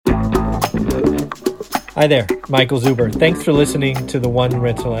Hi there, Michael Zuber. Thanks for listening to the One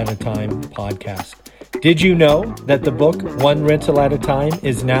Rental at a Time podcast. Did you know that the book One Rental at a Time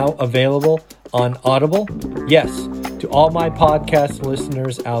is now available on Audible? Yes, to all my podcast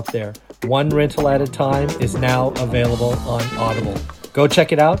listeners out there, One Rental at a Time is now available on Audible. Go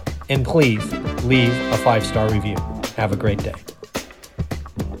check it out and please leave a 5-star review. Have a great day.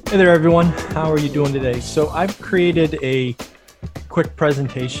 Hey there, everyone. How are you doing today? So I've created a quick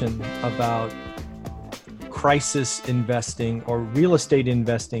presentation about crisis investing or real estate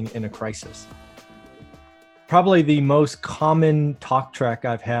investing in a crisis. Probably the most common talk track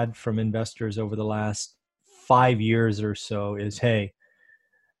I've had from investors over the last 5 years or so is, hey,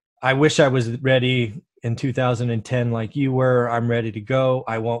 I wish I was ready in 2010 like you were. I'm ready to go.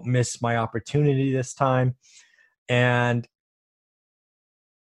 I won't miss my opportunity this time. And,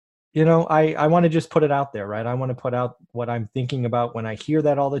 you know, I want to just put it out there, right? I want to put out what I'm thinking about when I hear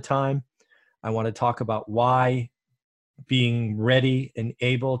that all the time. I want to talk about why being ready and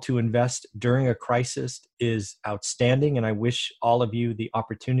able to invest during a crisis is outstanding. And I wish all of you the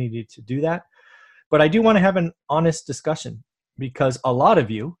opportunity to do that. But I do want to have an honest discussion because a lot of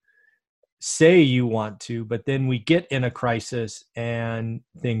you say you want to, but then we get in a crisis and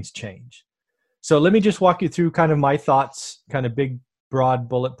things change. So let me just walk you through kind of my thoughts, kind of big, broad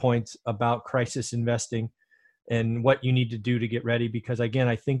bullet points about crisis investing and what you need to do to get ready. Because again,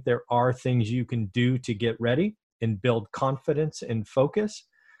 I think there are things you can do to get ready and build confidence and focus.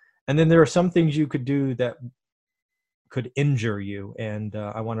 And then there are some things you could do that could injure you. And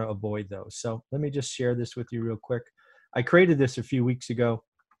I want to avoid those. So let me just share this with you real quick. I created this a few weeks ago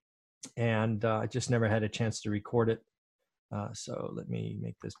and I just never had a chance to record it. So let me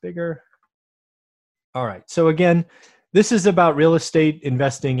make this bigger. All right. So again, this is about real estate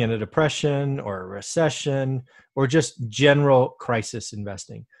investing in a depression or a recession or just general crisis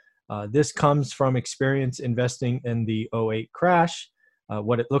investing. This comes from experience investing in the '08 crash,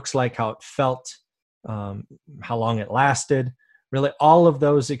 what it looks like, how it felt, how long it lasted, really all of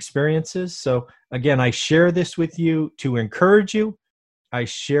those experiences. So again, I share this with you to encourage you. I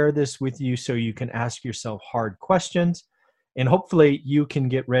share this with you so you can ask yourself hard questions and hopefully you can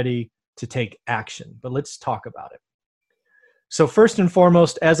get ready to take action. But let's talk about it. So first and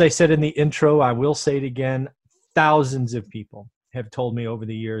foremost, as I said in the intro, I will say it again, thousands of people have told me over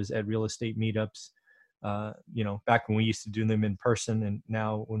the years at real estate meetups, back when we used to do them in person and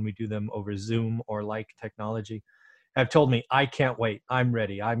now when we do them over Zoom or like technology, have told me, I can't wait. I'm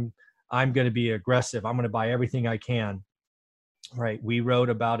ready. I'm going to be aggressive. I'm going to buy everything I can. Right. We wrote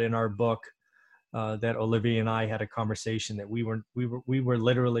about in our book that Olivia and I had a conversation that we were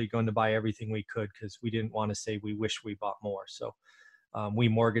literally going to buy everything we could because we didn't want to say we wish we bought more. So we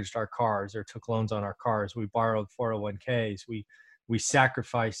mortgaged our cars or took loans on our cars. We borrowed 401ks. We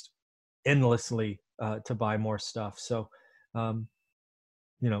sacrificed endlessly to buy more stuff. So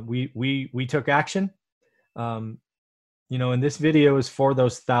we took action. And this video is for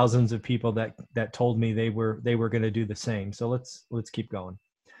those thousands of people that told me they were going to do the same. So let's keep going.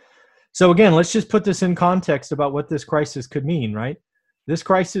 So again, let's just put this in context about what this crisis could mean, right? This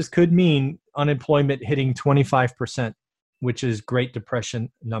crisis could mean unemployment hitting 25%, which is Great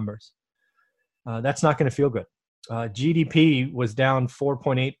Depression numbers. That's not going to feel good. GDP was down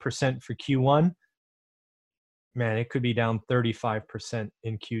 4.8% for Q1. Man, it could be down 35%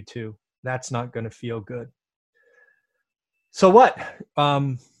 in Q2. That's not going to feel good. So what?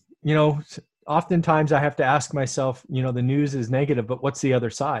 Oftentimes I have to ask myself, the news is negative, but what's the other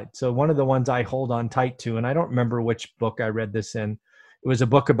side? So one of the ones I hold on tight to, and I don't remember which book I read this in, it was a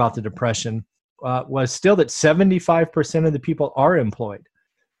book about the Depression, was still that 75% of the people are employed.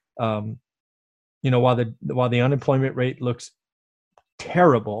 While the unemployment rate looks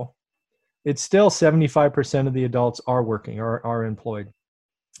terrible, it's still 75% of the adults are working or are employed.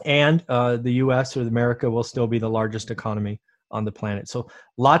 And the US or America will still be the largest economy on the planet. So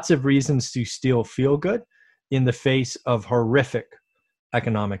lots of reasons to still feel good in the face of horrific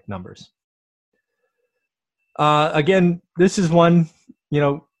economic numbers. Again, this is one,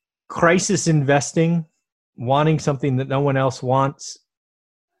 crisis investing, wanting something that no one else wants,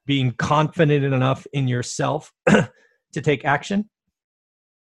 being confident enough in yourself to take action.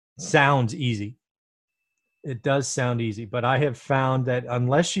 Sounds easy. It does sound easy, but I have found that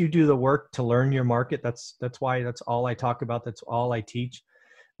unless you do the work to learn your market, that's why that's all I talk about. That's all I teach.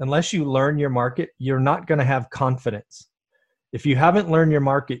 Unless you learn your market, you're not going to have confidence. If you haven't learned your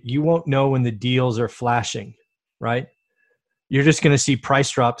market, you won't know when the deals are flashing, right? You're just going to see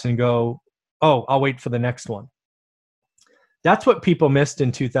price drops and go, oh, I'll wait for the next one. That's what people missed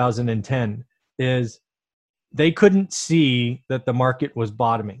in 2010 is they couldn't see that the market was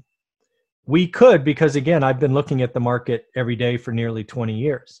bottoming. We could, because again, I've been looking at the market every day for nearly 20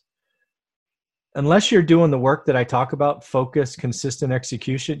 years. Unless you're doing the work that I talk about, focus, consistent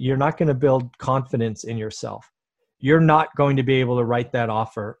execution, you're not going to build confidence in yourself. You're not going to be able to write that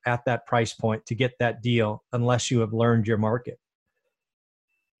offer at that price point to get that deal unless you have learned your market.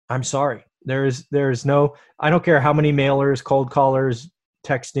 I'm sorry. There's no, I don't care how many mailers, cold callers,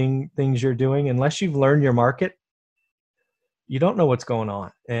 texting things you're doing, unless you've learned your market, you don't know what's going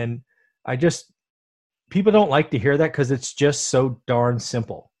on. And I just, people don't like to hear that because it's just so darn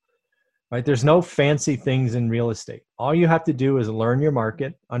simple, right? There's no fancy things in real estate. All you have to do is learn your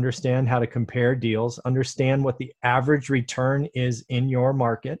market, understand how to compare deals, understand what the average return is in your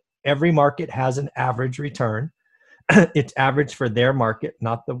market. Every market has an average return. It's average for their market,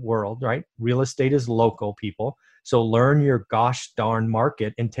 not the world, right? Real estate is local, people. So learn your gosh darn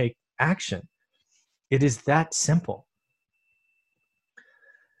market and take action. It is that simple.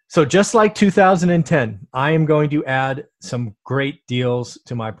 So just like 2010, I am going to add some great deals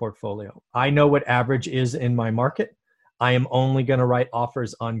to my portfolio. I know what average is in my market. I am only going to write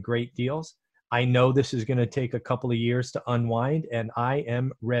offers on great deals. I know this is going to take a couple of years to unwind, and I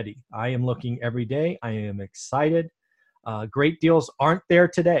am ready. I am looking every day. I am excited. Great deals aren't there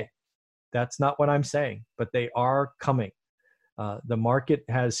today. That's not what I'm saying, but they are coming. The market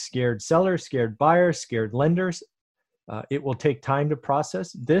has scared sellers, scared buyers, scared lenders. It will take time to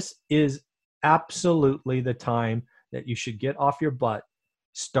process. This is absolutely the time that you should get off your butt,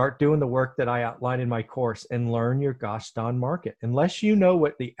 start doing the work that I outlined in my course, and learn your gosh darn market. Unless you know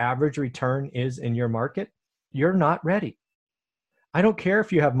what the average return is in your market, you're not ready. I don't care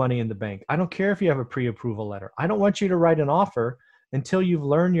if you have money in the bank. I don't care if you have a pre-approval letter. I don't want you to write an offer until you've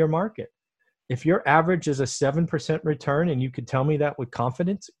learned your market. If your average is a 7% return and you could tell me that with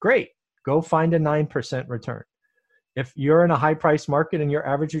confidence, great. Go find a 9% return. If you're in a high price market and your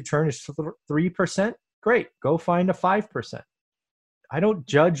average return is 3%, great. Go find a 5%. I don't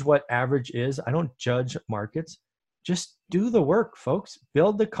judge what average is. I don't judge markets. Just do the work, folks.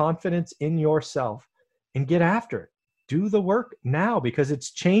 Build the confidence in yourself and get after it. Do the work now because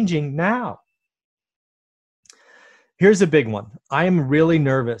it's changing now. Here's a big one. I am really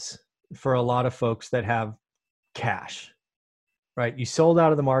nervous for a lot of folks that have cash, right? You sold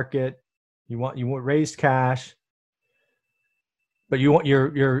out of the market. You raised cash, but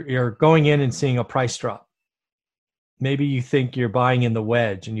you're going in and seeing a price drop. Maybe you think you're buying in the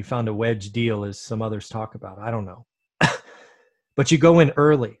wedge and you found a wedge deal, as some others talk about. I don't know. But you go in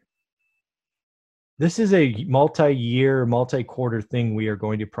early. This is a multi-year, multi-quarter thing we are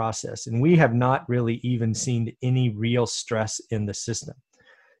going to process, and we have not really even seen any real stress in the system.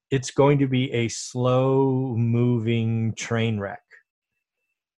 It's going to be a slow-moving train wreck,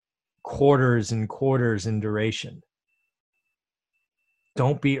 quarters and quarters in duration.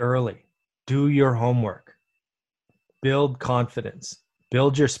 Don't be early. Do your homework. Build confidence.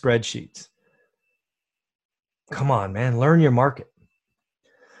 Build your spreadsheets. Come on, man. Learn your market.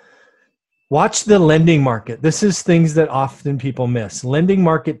 Watch the lending market. This is things that often people miss. Lending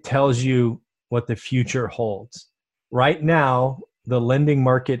market tells you what the future holds. Right now, the lending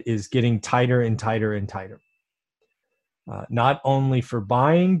market is getting tighter and tighter and tighter. Not only for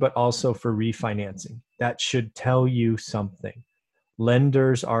buying, but also for refinancing. That should tell you something.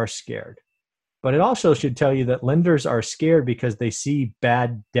 Lenders are scared. But it also should tell you that lenders are scared because they see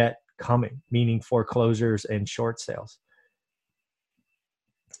bad debt coming, meaning foreclosures and short sales.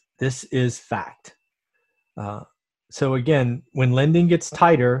 This is fact. So again, when lending gets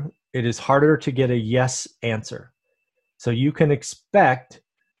tighter, it is harder to get a yes answer. So you can expect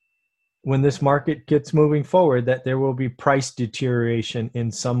when this market gets moving forward that there will be price deterioration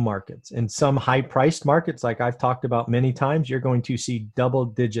in some markets. In some high-priced markets, like I've talked about many times, you're going to see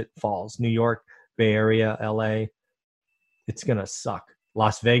double-digit falls. New York, Bay Area, LA, it's going to suck.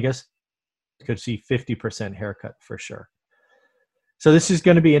 Las Vegas could see 50% haircut for sure. So this is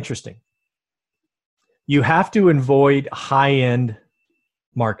going to be interesting. You have to avoid high-end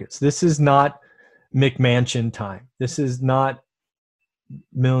markets. This is not McMansion time. This is not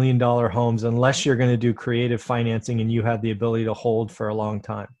million-dollar homes unless you're going to do creative financing and you have the ability to hold for a long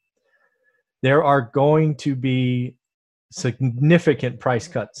time. There are going to be significant price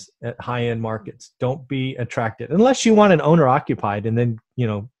cuts at high-end markets. Don't be attracted unless you want an owner-occupied, and then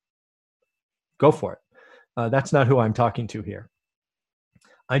go for it. That's not who I'm talking to here.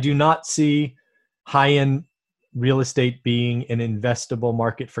 I do not see high-end real estate being an investable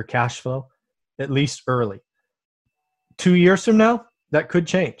market for cash flow, at least early. 2 years from now, that could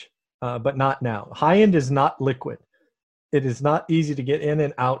change, but not now. High-end is not liquid. It is not easy to get in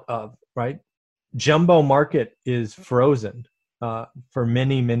and out of, right? Jumbo market is frozen for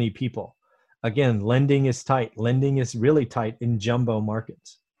many, many people. Again, lending is tight. Lending is really tight in jumbo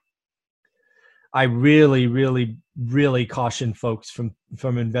markets. I really, really, really caution folks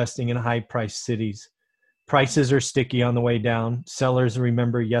from investing in high price cities. Prices are sticky on the way down. Sellers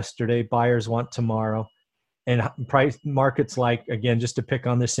remember yesterday, buyers want tomorrow. And price markets like, again, just to pick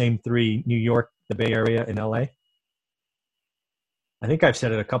on the same three, New York, the Bay Area, and LA. I think I've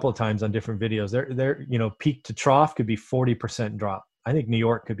said it a couple of times on different videos. They're peak to trough could be 40% drop. I think New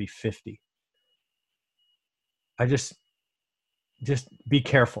York could be 50. I just be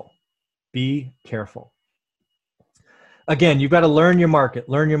careful. Be careful. Again, you've got to learn your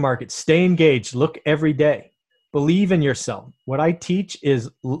market, stay engaged, look every day, believe in yourself. What I teach is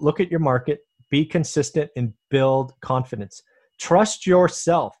look at your market, be consistent, and build confidence. Trust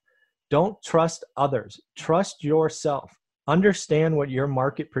yourself. Don't trust others. Trust yourself. Understand what your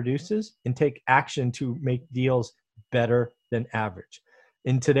market produces and take action to make deals better than average.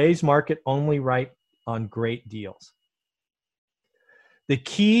 In today's market, only write on great deals. The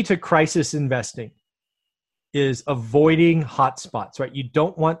key to crisis investing is avoiding hot spots, right? You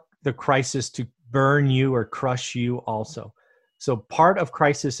don't want the crisis to burn you or crush you also. So part of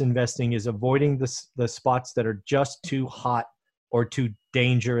crisis investing is avoiding the spots that are just too hot or too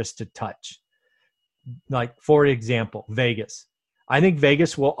dangerous to touch. Like, for example, Vegas. I think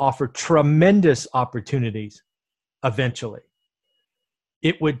Vegas will offer tremendous opportunities eventually.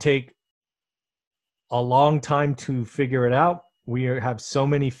 It would take a long time to figure it out. We have so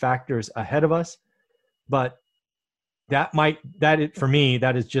many factors ahead of us, but for me,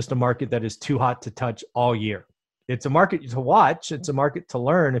 that is just a market that is too hot to touch all year. It's a market to watch. It's a market to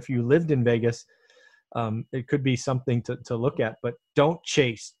learn. If you lived in Vegas, it could be something to look at, but don't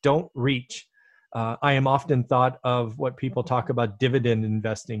chase, don't reach. I am often thought of what people talk about dividend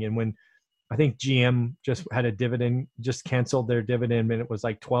investing. And when I think GM just had a dividend, just canceled their dividend, and it was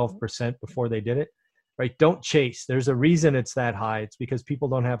like 12% before they did it, right? Don't chase. There's a reason it's that high. It's because people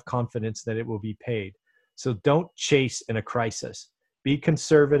don't have confidence that it will be paid. So don't chase in a crisis. Be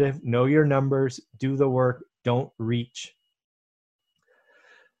conservative, know your numbers, do the work, don't reach.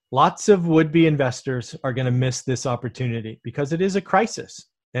 Lots of would-be investors are going to miss this opportunity because it is a crisis.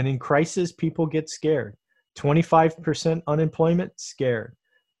 And in crisis, people get scared. 25% unemployment, scared.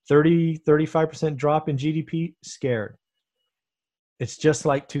 35% drop in GDP, scared. It's just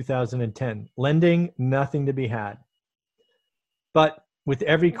like 2010. Lending, nothing to be had. But with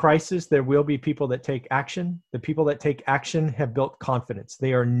every crisis, there will be people that take action. The people that take action have built confidence.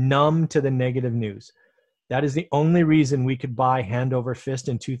 They are numb to the negative news. That is the only reason we could buy hand over fist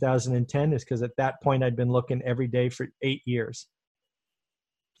in 2010, is because at that point I'd been looking every day for 8 years.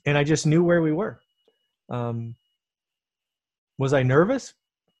 And I just knew where we were. Was I nervous?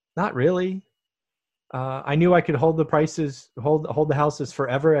 Not really. I knew I could hold the prices, hold the houses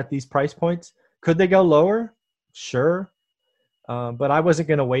forever at these price points. Could they go lower? Sure. But I wasn't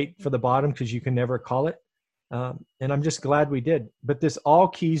going to wait for the bottom because you can never call it. And I'm just glad we did. But this all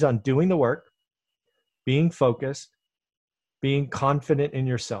keys on doing the work, being focused, being confident in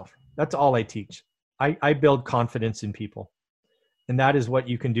yourself. That's all I teach. I build confidence in people. And that is what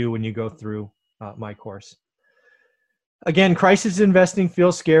you can do when you go through my course. Again, crisis investing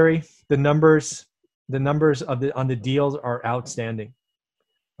feels scary. The numbers on the deals are outstanding.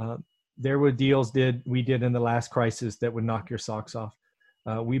 There were deals we did in the last crisis that would knock your socks off.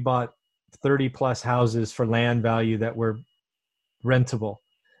 We bought 30 plus houses for land value that were rentable.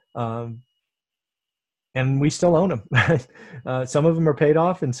 And we still own them. Some of them are paid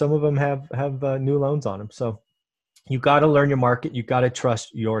off and some of them have new loans on them. So you got to learn your market. You got to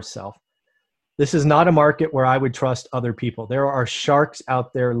trust yourself. This is not a market where I would trust other people. There are sharks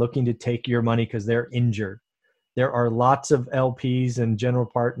out there looking to take your money because they're injured. There are lots of LPs and general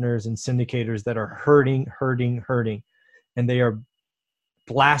partners and syndicators that are hurting. And they are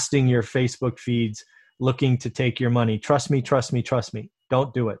blasting your Facebook feeds looking to take your money. Trust me.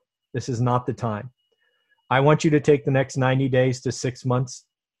 Don't do it. This is not the time. I want you to take the next 90 days to 6 months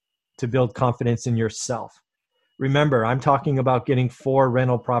to build confidence in yourself. Remember, I'm talking about getting 4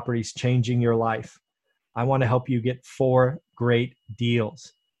 rental properties, changing your life. I want to help you get 4 great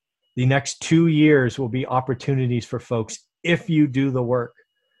deals. The next 2 years will be opportunities for folks if you do the work.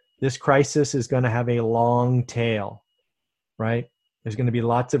 This crisis is going to have a long tail, right? There's going to be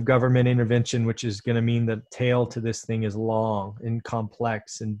lots of government intervention, which is going to mean the tail to this thing is long and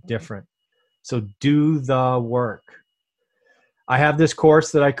complex and different. So do the work. I have this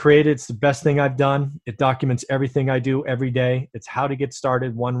course that I created. It's the best thing I've done. It documents everything I do every day. It's how to get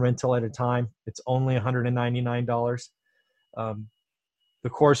started 1 rental at a time. It's only $199. The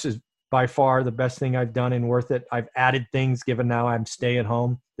course is by far the best thing I've done and worth it. I've added things given now I'm stay at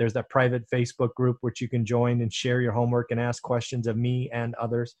home. There's that private Facebook group which you can join and share your homework and ask questions of me and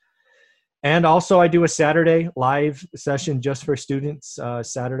others. And also I do a Saturday live session just for students,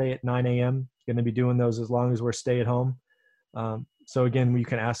 Saturday at 9 a.m. Going to be doing those as long as we're stay at home. So again, you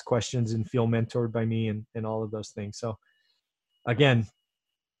can ask questions and feel mentored by me and all of those things. So again,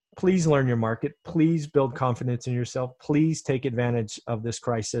 please learn your market. Please build confidence in yourself. Please take advantage of this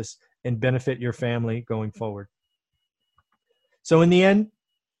crisis and benefit your family going forward. So in the end,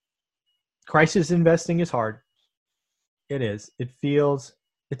 crisis investing is hard. It is.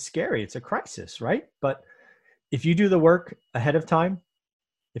 It's scary. It's a crisis, right? But if you do the work ahead of time,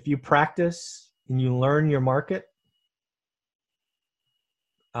 if you practice and you learn your market,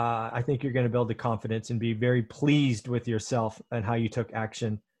 I think you're going to build the confidence and be very pleased with yourself and how you took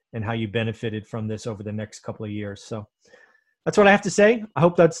action and how you benefited from this over the next couple of years. So that's what I have to say. I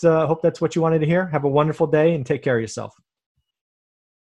hope that's what you wanted to hear. Have a wonderful day and take care of yourself.